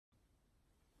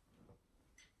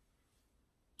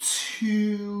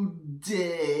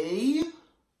today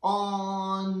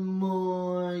on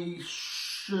my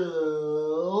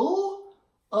show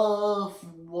of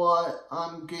what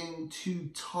I'm going to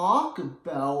talk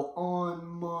about on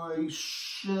my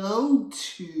show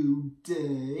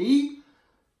today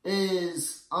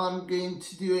is I'm going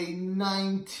to do a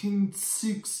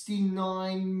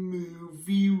 1969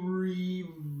 movie review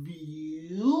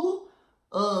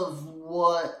of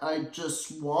what I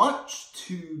just watched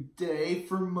today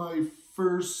for my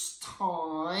first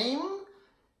time.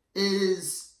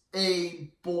 Is A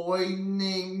Boy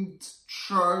Named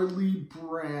Charlie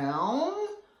Brown.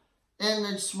 And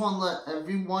I just want to let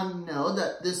everyone know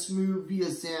that this movie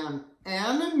is an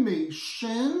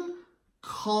animation,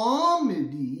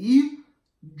 comedy,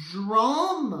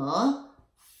 drama,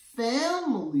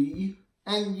 family,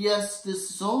 and yes,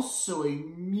 this is also a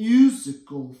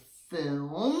musical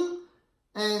film.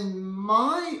 And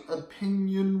my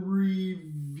opinion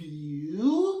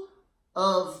review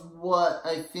of what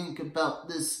I think about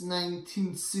this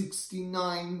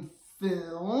 1969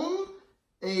 film,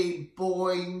 A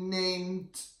Boy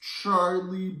Named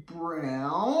Charlie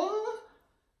Brown,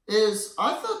 is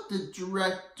I thought the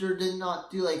director did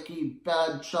not do like a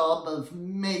bad job of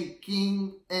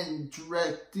making and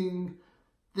directing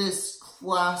this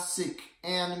classic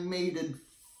animated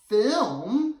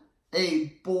film, A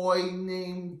Boy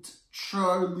Named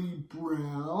Charlie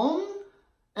Brown.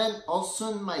 And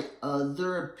also my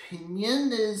other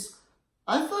opinion is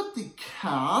I thought the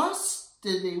cast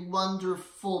did a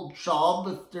wonderful job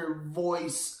with their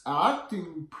voice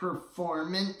acting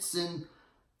performance in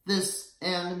this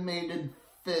animated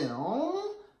film.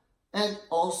 And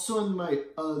also in my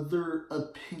other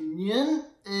opinion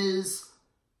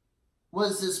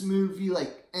was this movie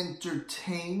like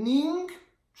entertaining?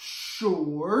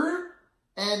 Sure.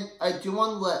 And I do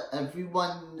want to let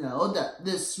everyone know that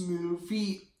this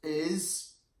movie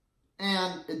is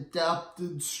an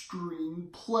adapted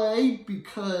screenplay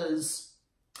because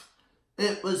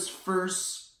it was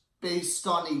first based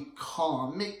on a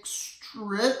comic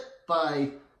strip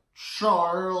by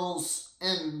Charles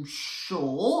M.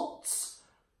 Schulz.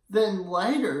 Then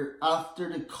later, after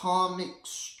the comic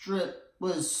strip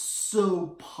was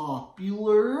so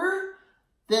popular,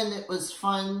 then it was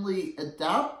finally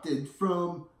adapted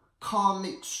from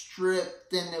comic strip,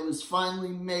 then it was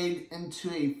finally made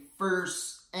into a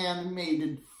first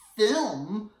animated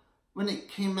film when it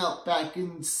came out back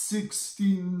in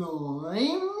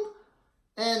 '69.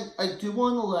 And I do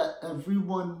want to let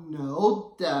everyone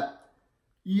know that,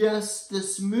 yes,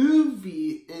 this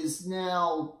movie is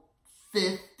now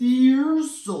 50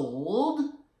 years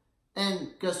old,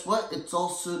 and guess what? It's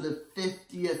also the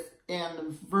 50th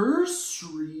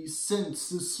anniversary since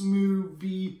this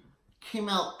movie came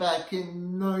out back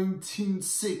in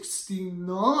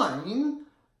 1969,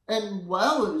 and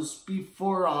well, it was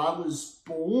before I was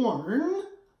born.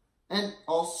 And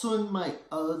also in my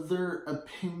other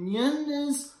opinion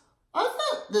is I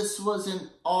thought this was an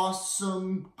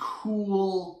awesome,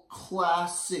 cool,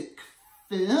 classic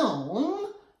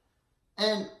film.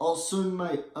 And also in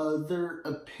my other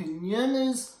opinion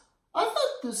is I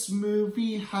thought this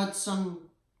movie had some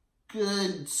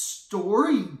good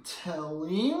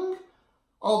storytelling.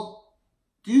 I'll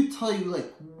tell you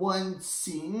like one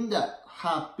scene that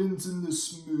happens in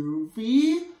this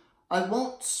movie. I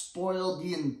won't spoil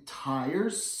the entire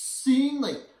scene,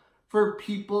 like for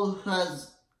people who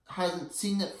hasn't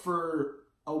seen it for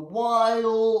a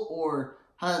while or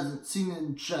hasn't seen it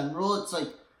in general. It's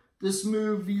like this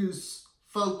movie is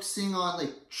focusing on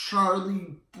like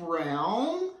Charlie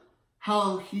Brown,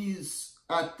 how he's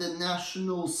at the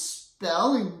National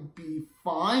Spelling Bee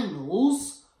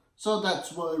Finals. So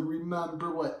that's what I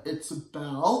remember what it's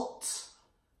about.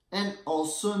 And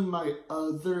also in my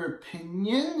other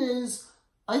opinion is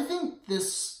I think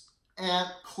this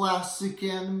classic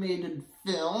animated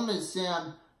film is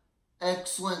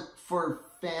excellent for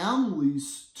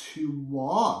families to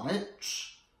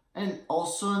watch. And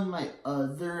also in my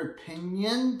other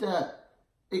opinion that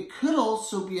it could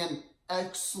also be an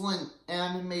excellent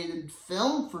animated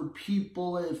film for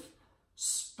people with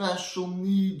special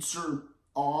needs or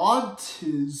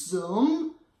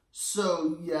autism.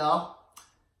 So yeah.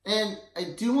 And I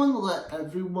do want to let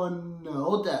everyone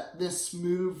know that this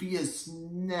movie is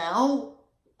now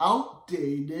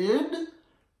outdated.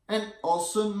 And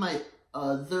also in my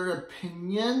other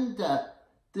opinion that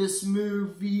this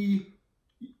movie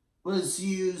was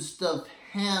used of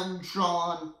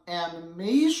hand-drawn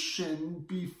animation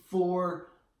before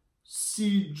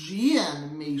CG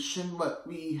animation, what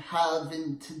we have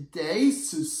in today's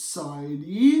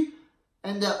society.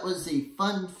 And that was a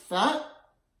fun fact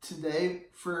today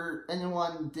for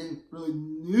anyone who didn't really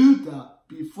knew that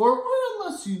before, or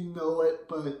unless you know it,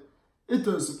 but it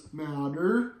doesn't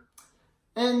matter.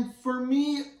 And for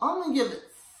me, I'm gonna give it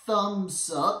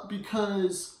thumbs up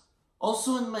because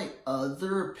also in my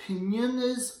other opinion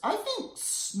is I think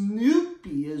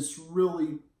Snoopy is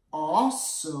really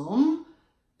awesome.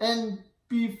 And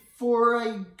before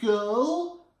I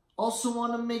go, also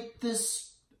want to make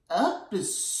this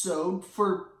episode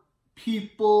for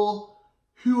people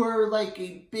who are like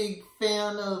a big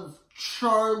fan of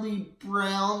Charlie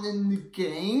Brown and the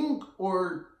Gang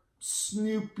or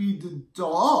Snoopy the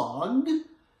dog.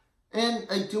 And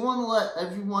I do want to let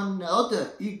everyone know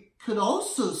that you could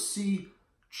also see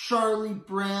Charlie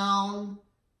Brown,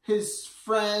 his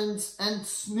friends, and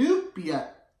Snoopy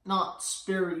at Knott's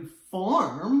Berry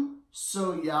Farm.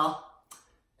 So yeah.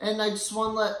 And I just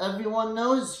want to let everyone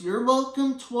know is you're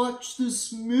welcome to watch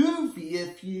this movie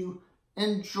if you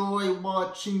enjoy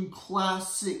watching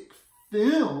classic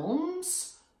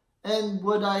films. And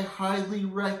would I highly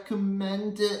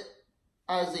recommend it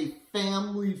as a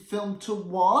family film to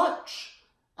watch?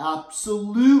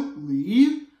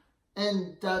 Absolutely.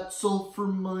 And that's all for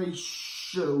my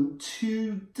show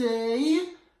today.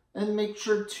 And make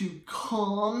sure to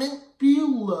comment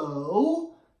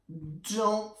below.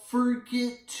 Don't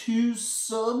forget to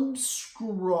subscribe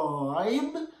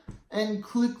and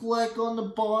click like on the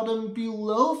bottom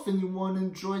below if anyone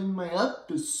enjoyed my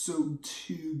episode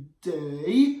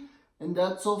today. And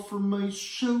that's all for my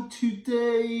show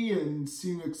today, and see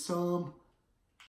you next time.